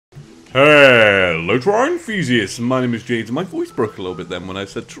Hello, Terraria enthusiasts. My name is Jade. My voice broke a little bit then when I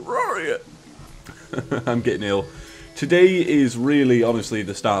said Terraria. I'm getting ill. Today is really, honestly,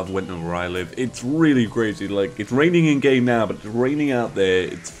 the start of winter where I live. It's really crazy. Like, it's raining in game now, but it's raining out there.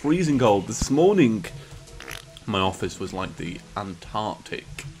 It's freezing cold. This morning, my office was like the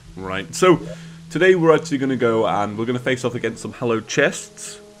Antarctic, right? So, today we're actually going to go and we're going to face off against some hallowed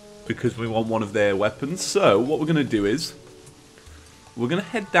chests because we want one of their weapons. So, what we're going to do is we're going to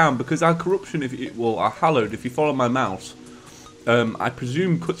head down because our corruption, our hallowed, if you follow my mouse, I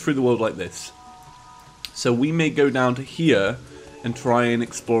presume cuts through the world like this. So we may go down to here and try and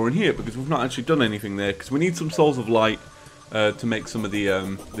explore in here because we've not actually done anything there because we need some souls of light to make some of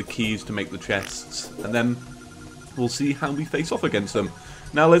the keys to make the chests, and then we'll see how we face off against them.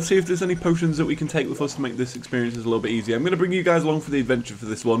 Now let's see if there's any potions that we can take with us to make this experience a little bit easier. I'm going to bring you guys along for the adventure for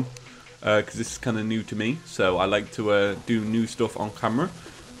this one because this is kind of new to me, so I like to do new stuff on camera.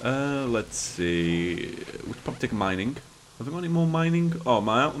 Let's see, we should probably take a mining. Have I got any more mining? Oh, am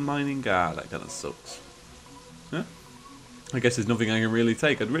I out of mining? Ah, that kind of sucks. Yeah, I guess there's nothing I can really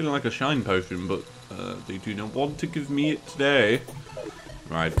take. I'd really like a shine potion, but they do not want to give me it today.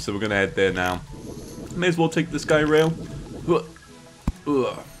 Right, so we're going to head there now. May as well take the sky rail.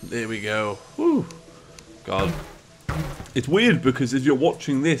 There we go. Whew. God. It's weird because as you're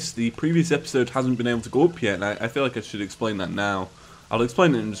watching this, the previous episode hasn't been able to go up yet, and I feel like I should explain that now. I'll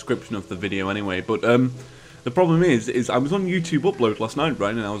explain it in the description of the video anyway, but the problem is I was on YouTube Upload last night,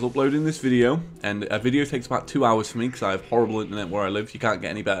 right, and I was uploading this video, and a video takes about 2 hours for me because I have horrible internet where I live. You can't get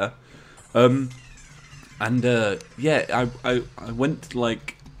any better. Yeah, I went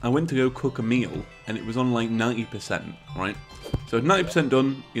to go cook a meal, and it was on like 90%, right? So 90%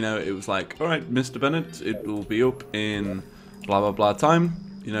 done, you know, it was like, alright, Mr. Bennett, it will be up in blah blah blah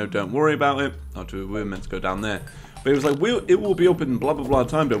time, you know, don't worry about it. We're meant to go down there. But it was like, it will be up in blah blah blah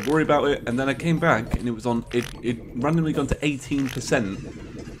time, don't worry about it. And then I came back and it was on, it randomly gone to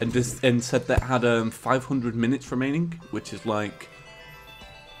 18% and said that had 500 minutes remaining, which is like,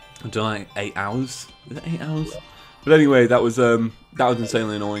 I don't know, like 8 hours? Is it 8 hours? But anyway, that was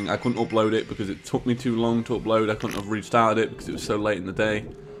insanely annoying. I couldn't upload it because it took me too long to upload. I couldn't have restarted it because it was so late in the day.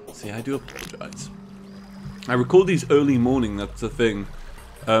 See, I do apologise. I record these early morning, that's the thing.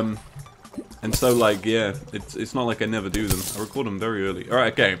 And so, like, yeah, it's not like I never do them. I record them very early.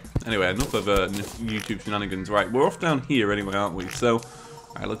 Alright, okay. Anyway, enough of YouTube shenanigans. Right, we're off down here anyway, aren't we? So,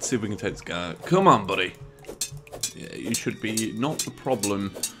 alright, let's see if we can take this guy. Come on, buddy. Yeah, you should be not the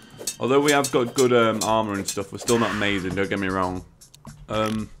problem. Although we have got good armor and stuff, we're still not amazing, don't get me wrong.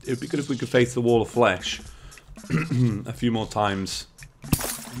 It would be good if we could face the wall of flesh a few more times.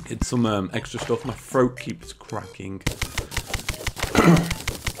 Get some extra stuff. My throat keeps cracking.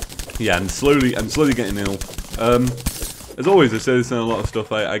 Yeah, I'm slowly getting ill. As always, I say this in a lot of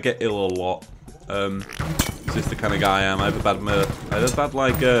stuff. I get ill a lot. It's just the kind of guy I am. I have a bad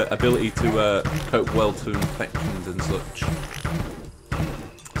like ability to cope well to infections and such.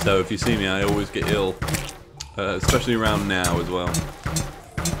 So if you see me, I always get ill, especially around now as well.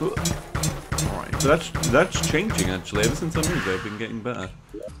 Alright, so that's changing actually. Ever since I moved, I've been getting better.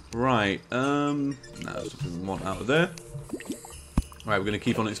 Right, no, something we want out of there. Right, we're going to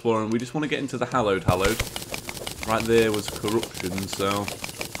keep on exploring. We just want to get into the hallowed. Right there was corruption, so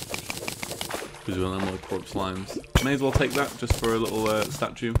because we want them more corrupt slimes. May as well take that just for a little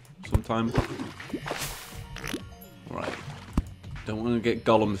statue sometime. Right. Don't want to get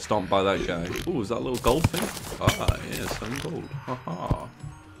Gollum stomped by that guy. Ooh, is that a little gold thing? Ah, yeah, 7 gold. Haha.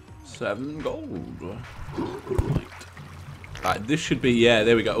 7 gold. Right. Right, this should be, yeah,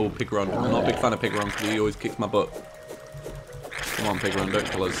 there we go. Oh, Pigron. I'm not a big fan of Pigron because he always kicks my butt. Come on, Pigron, don't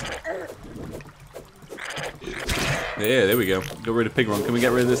kill us. Yeah, there we go. Get rid of Pigron. Can we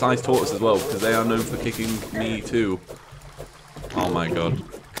get rid of this ice tortoise as well? Because they are known for kicking me too. Oh my god.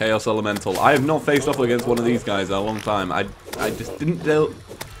 Chaos Elemental. I have not faced off against one of these guys in a long time. I just didn't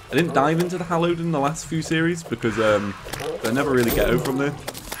dive into the Hallowed in the last few series because I never really get out from there.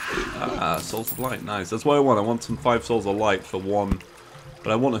 Ah, Souls of Light, nice. That's what I want. I want some 5 Souls of Light for 1,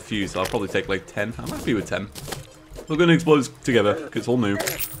 but I want a few, so I'll probably take like 10. I'm happy with 10. We're going to explore this together because it's all new.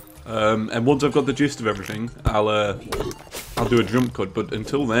 And once I've got the gist of everything, I'll do a jump cut. But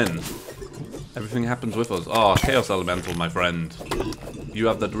until then, everything happens with us. Oh, Chaos Elemental, my friend. You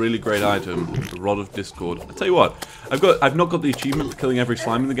have that really great item, the Rod of Discord. I tell you what, I've not got the achievement for killing every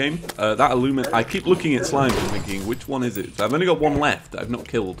slime in the game. That Illuminate, I keep looking at slimes and thinking, which one is it? So I've only got one left that I've not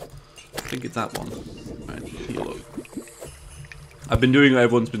killed. I think it's that one. Right, heal up. I've been doing what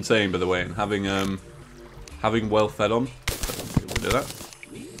everyone's been saying, by the way, and having well fed on. Get rid of that.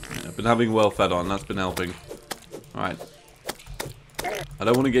 Yeah, I've been having well fed on. That's been helping. All right. I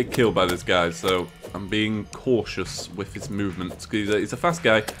don't want to get killed by this guy, so I'm being cautious with his movements. Because he's a fast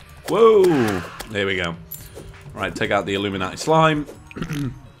guy. Whoa! There we go. Right, take out the Illuminati slime.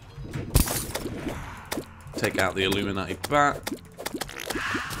 Take out the Illuminati bat.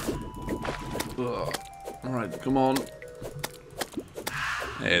 Alright, come on.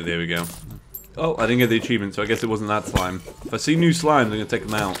 Yeah, there we go. Oh, I didn't get the achievement, so I guess it wasn't that slime. If I see new slimes, I'm going to take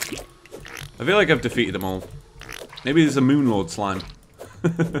them out. I feel like I've defeated them all. Maybe there's a Moonlord slime.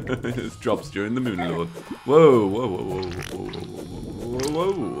 It drops during the Moonlord. Whoa, whoa, whoa, whoa, whoa,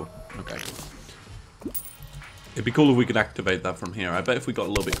 whoa, whoa. Okay. It'd be cool if we could activate that from here. I bet if we got a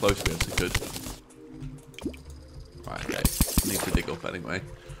little bit closer, we actually could. Right, okay. Need to dig up anyway.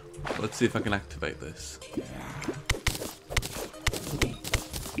 Let's see if I can activate this.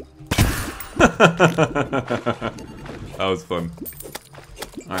 That was fun.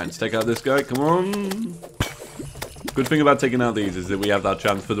 Alright, let's take out this guy. Come on. Good thing about taking out these is that we have that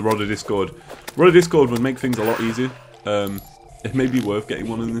chance for the Rod of Discord. Rod of Discord would make things a lot easier. It may be worth getting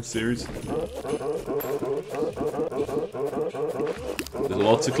one in this series. There's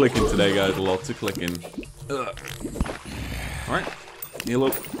lots of clicking today, guys. Lots of clicking. Alright. Heal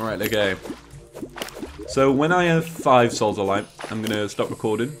up. Alright, okay. So when I have 5 souls of light, I'm going to stop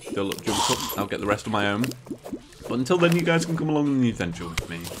recording. Do a little jump up. I'll get the rest of my own. But until then, you guys can come along on the adventure with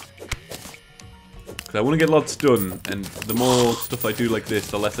me. Because I want to get lots done. And the more stuff I do like this,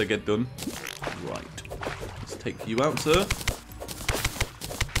 the less I get done. Right. Let's take you out, sir.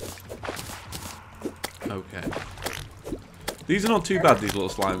 Okay. These are not too bad, these little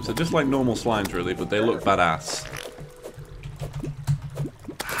slimes. They're just like normal slimes, really, but they look badass.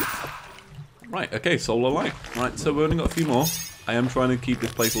 Right, okay, solar light. Right, so we've only got a few more. I am trying to keep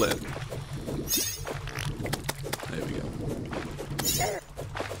this place lit. There we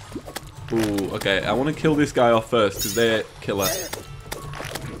go. Ooh, okay, I want to kill this guy off first, because they're killer.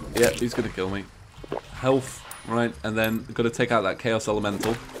 Yep, he's going to kill me. Health, right, and then I've got to take out that Chaos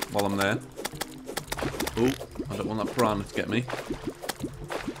Elemental while I'm there. Ooh, I don't want that piranha to get me.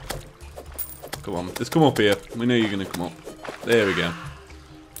 Come on, just come up here. We know you're going to come up. There we go.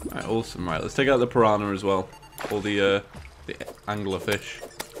 Alright, awesome. Right, let's take out the piranha as well. Or the anglerfish.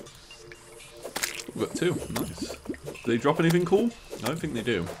 We've got 2. Nice. Do they drop anything cool? I don't think they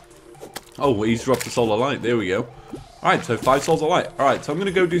do. Oh, he's dropped a soul of light. There we go. Alright, so 5 souls of light. Alright, so I'm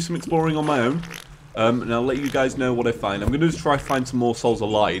going to go do some exploring on my own. And I'll let you guys know what I find. I'm going to just try to find some more souls of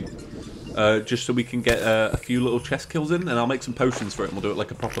light. Just so we can get a few little chest kills in. And I'll make some potions for it and we'll do it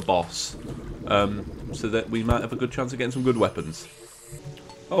like a proper boss. So that we might have a good chance of getting some good weapons.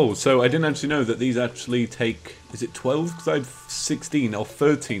 Oh, so I didn't actually know that these actually take, is it 12? Because I have 16 or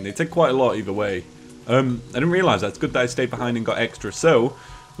 13. They take quite a lot either way. I didn't realise that. It's good that I stayed behind and got extra. So,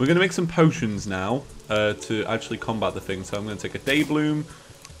 we're going to make some potions now to actually combat the thing. So I'm going to take a Daybloom,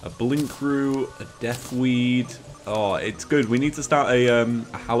 a Blinkroot, a Deathweed. Oh, it's good. We need to start a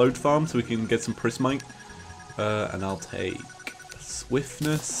Hallowed farm so we can get some Prismite. And I'll take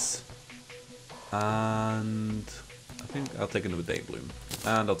Swiftness. And I think I'll take another Daybloom.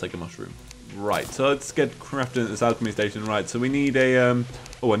 And I'll take a mushroom. Right, so let's get crafting at this alchemy station. Right, so we need a,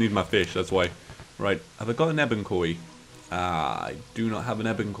 oh, I need my fish, that's why. Right, have I got an ebon koi? Ah, I do not have an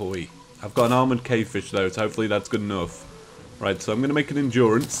ebon koi. I've got an armored cavefish though, so hopefully that's good enough. Right, so I'm going to make an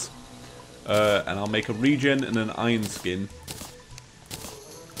endurance. And I'll make a regen and an iron skin.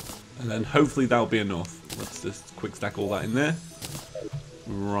 And then hopefully that'll be enough. Let's just quick stack all that in there.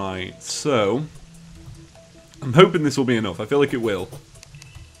 Right, so I'm hoping this will be enough. I feel like it will.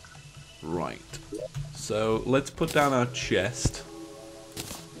 Right. So let's put down our chest.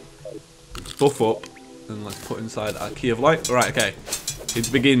 Buff up. And let's put inside our key of light. Alright, okay.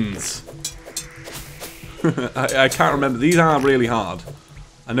 It begins. I can't remember. These are really hard.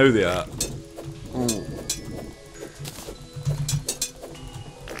 I know they are. Oh.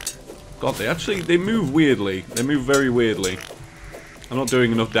 God, they move weirdly. They move very weirdly. I'm not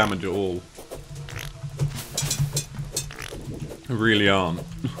doing enough damage at all. I really aren't.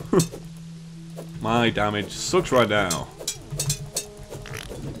 My damage sucks right now.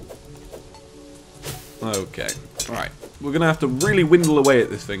 Okay, alright. We're going to have to really windle away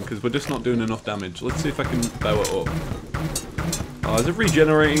at this thing because we're just not doing enough damage. Let's see if I can bow it up. Oh, is it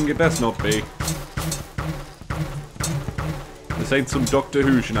regenerating? It best not be. This ain't some Doctor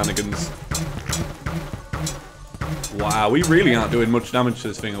Who shenanigans. Wow, we really aren't doing much damage to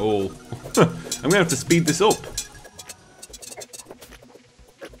this thing at all. I'm going to have to speed this up.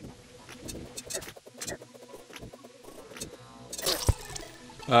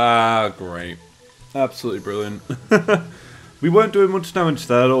 Ah, great. Absolutely brilliant. We weren't doing much damage to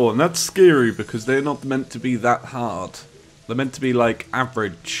that at all, and that's scary because they're not meant to be that hard. They're meant to be like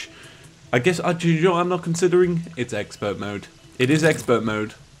average. I guess, you know what I'm not considering? It's expert mode. It is expert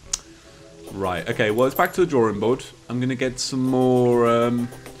mode. Right, okay, well, it's back to the drawing board. I'm going to get some more,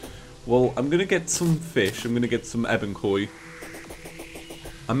 well, I'm going to get some fish. I'm going to get some ebon koi.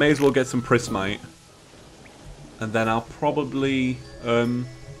 I may as well get some prismite. And then I'll probably,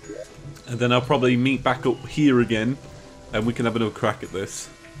 meet back up here again. And we can have another crack at this.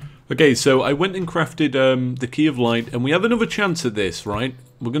 Okay, so I went and crafted the Key of Light. And we have another chance at this, right?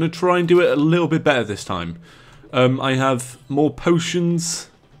 We're going to try and do it a little bit better this time. I have more potions.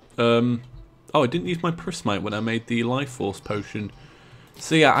 Oh, I didn't use my prismite when I made the life force potion.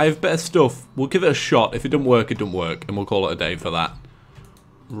 So yeah, I have better stuff. We'll give it a shot. If it doesn't work, it doesn't work. And we'll call it a day for that.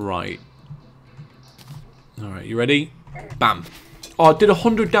 Right. Alright, you ready? Bam. Oh, it did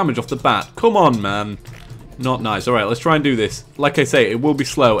 100 damage off the bat. Come on, man. Not nice. Alright, let's try and do this. Like I say, it will be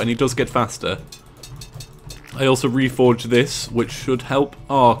slow, and it does get faster. I also reforged this, which should help.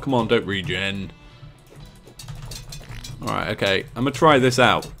 Oh, come on, don't regen. Alright, okay. I'm going to try this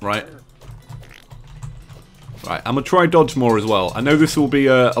out, right? Right, I'm going to try dodge more as well. I know this will be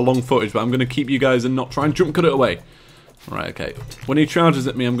a long footage, but I'm going to keep you guys and not try and jump cut it away. Right, okay. When he charges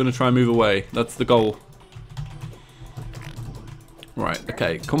at me, I'm going to try and move away. That's the goal. Right,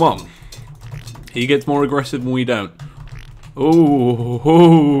 okay, come on. He gets more aggressive when we don't.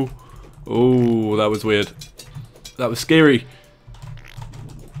 Oh, that was weird. That was scary.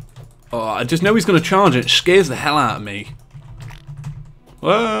 Oh, I just know he's going to charge it. It scares the hell out of me.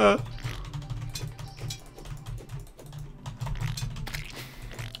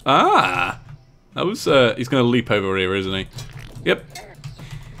 Ah! That was, he's going to leap over here, isn't he? Yep.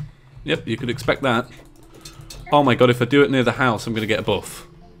 Yep, you could expect that. Oh my god, if I do it near the house, I'm going to get a buff.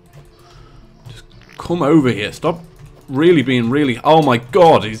 Just come over here. Stop really being really... Oh my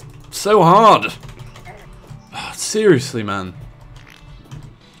god, he's so hard. Oh, seriously, man.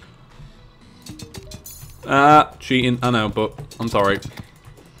 Cheating. I know, but I'm sorry.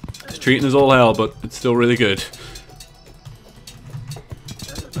 It's cheating as all hell, but it's still really good.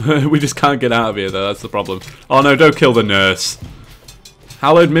 We just can't get out of here, though. That's the problem. Oh no, don't kill the nurse.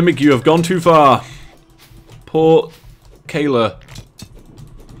 Hallowed Mimic, you have gone too far. Poor Kayla.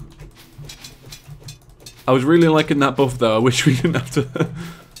 I was really liking that buff, though. I wish we didn't have to...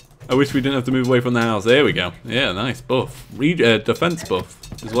 I wish we didn't have to move away from the house. There we go. Yeah, nice buff. Defense buff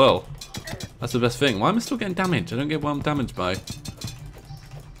as well. That's the best thing. Why am I still getting damaged? I don't get what I'm damaged by.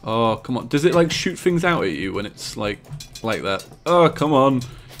 Oh, come on. Does it, like, shoot things out at you when it's, like that? Oh, come on.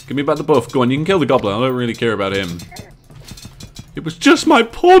 Give me back the buff. Go on, you can kill the goblin. I don't really care about him. It was just my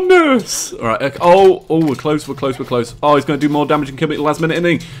poor nurse. Alright, okay. Oh, we're close, we're close, we're close. Oh, he's going to do more damage and kill me at the last minute,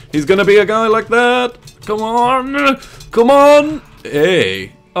 isn't he? He's going to be a guy like that. Come on. Come on.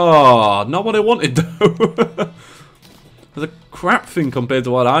 Hey. Oh, not what I wanted, though. There's a crap thing compared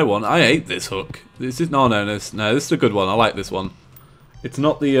to what I want. I hate this hook. This is no, this is a good one. I like this one. It's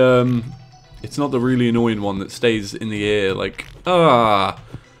not the really annoying one that stays in the air. Like,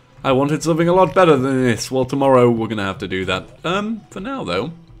 I wanted something a lot better than this. Well, tomorrow we're gonna have to do that. For now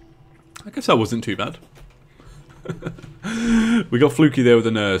though, I guess that wasn't too bad. We got fluky there with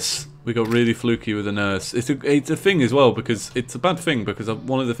the nurse. We got really fluky with the nurse. It's a thing as well, because it's a bad thing, because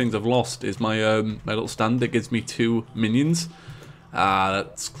one of the things I've lost is my my little stand that gives me 2 minions.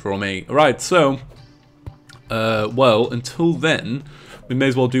 That's crummy. Right, so well, until then, we may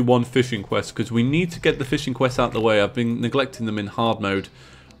as well do one fishing quest, because we need to get the fishing quests out of the way. I've been neglecting them in hard mode.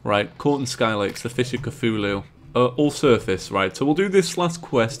 Right, Court and Skylakes, the Fish of Cthulhu, all surface. Right, so we'll do this last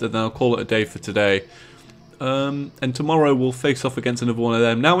quest, and then I'll call it a day for today. And tomorrow we'll face off against another one of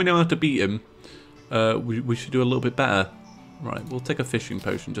them. Now we know how to beat him, we should do a little bit better. Right, we'll take a fishing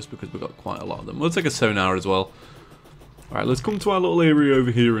potion just because we've got quite a lot of them. We'll take a sonar as well. Alright, let's come to our little area over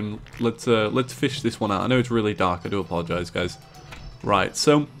here and let's fish this one out. I know it's really dark, I do apologise, guys. Right,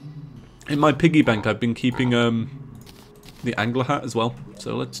 so in my piggy bank I've been keeping the angler hat as well.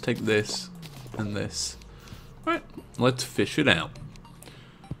 So let's take this and this. Right, let's fish it out.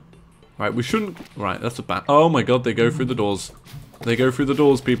 Right, we shouldn't... Right, that's a bat. Oh my god, they go through the doors. They go through the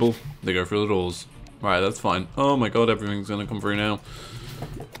doors, people. They go through the doors. Right, that's fine. Oh my god, everything's gonna come through now.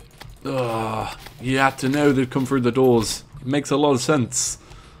 Ugh, you had to know they'd come through the doors. It makes a lot of sense.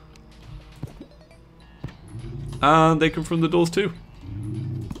 And they come from the doors too.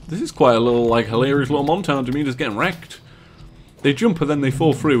 This is quite a little, like, hilarious little montage of me just getting wrecked. They jump and then they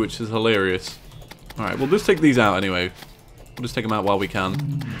fall through, which is hilarious. Alright, we'll just take these out anyway. We'll just take them out while we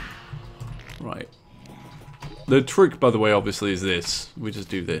can. Right. The trick, by the way, obviously is this. We just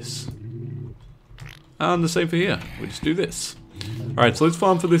do this. And the same for here. We just do this. Alright, so let's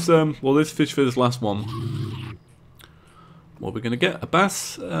farm for this, well, let's fish for this last one. What are we going to get? A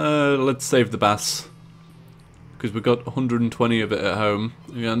bass? Let's save the bass. Because we've got 120 of it at home.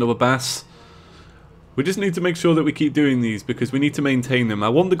 We got another bass. We just need to make sure that we keep doing these because we need to maintain them. I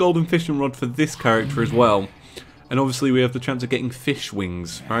want the golden fishing rod for this character as well. And obviously we have the chance of getting fish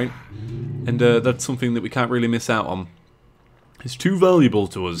wings, right? And that's something that we can't really miss out on. It's too valuable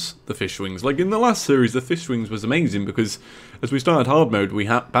to us, the fish wings. Like in the last series, the fish wings was amazing because as we started hard mode, we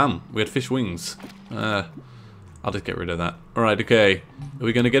had, bam, we had fish wings. I'll just get rid of that. Alright, okay. Are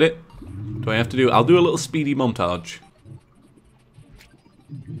we going to get it? Do I have to do... I'll do a little speedy montage.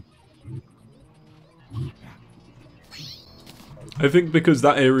 I think because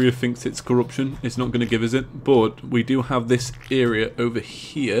that area thinks it's corruption, it's not going to give us it. But we do have this area over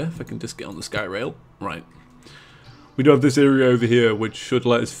here. If I can just get on the sky rail. Right. We do have this area over here which should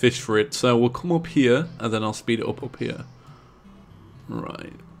let us fish for it. So we'll come up here and then I'll speed it up here.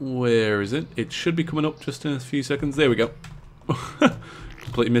 Right. Where is it? It should be coming up just in a few seconds. There we go.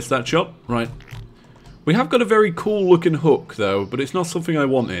 Completely missed that shot. Right. We have got a very cool looking hook though, but it's not something I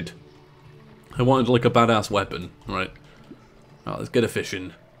wanted. I wanted like a badass weapon. Right. Right, let's get a fish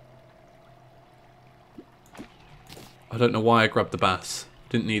in. I don't know why I grabbed the bass.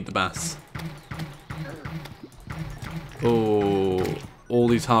 Didn't need the bass. Oh, all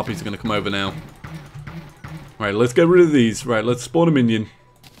these harpies are going to come over now. Right, let's get rid of these. Right, let's spawn a minion.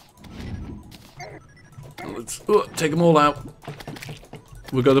 Let's take them all out.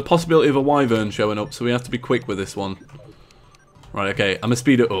 We've got the possibility of a wyvern showing up, so we have to be quick with this one. Right, okay, I'm going to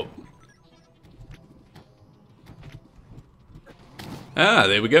speed it up. Ah,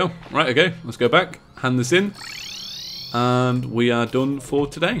 there we go. Right, okay, let's go back, hand this in, and we are done for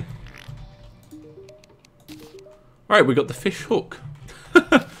today. Alright, we got the fish hook.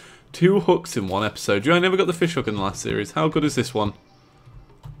 2 hooks in one episode. I never got the fish hook in the last series. How good is this one?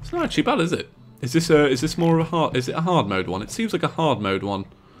 It's not actually bad, is it? Is this more of a hard... Is it a hard mode one? It seems like a hard mode one.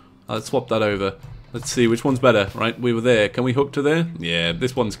 Let's swap that over. Let's see which one's better, right? We were there. Can we hook to there? Yeah,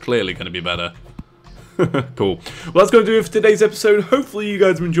 this one's clearly going to be better. Cool. Well, that's going to do it for today's episode. Hopefully you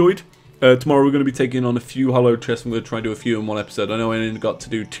guys have enjoyed. Tomorrow we're going to be taking on a few hallowed chests. I'm going to try and do a few in one episode. I know I only got to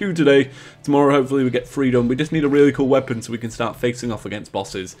do 2 today. Tomorrow hopefully we get freedom. We just need a really cool weapon so we can start facing off against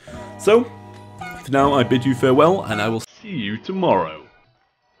bosses. So, for now I bid you farewell and I will see you tomorrow.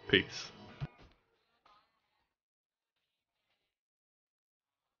 Peace.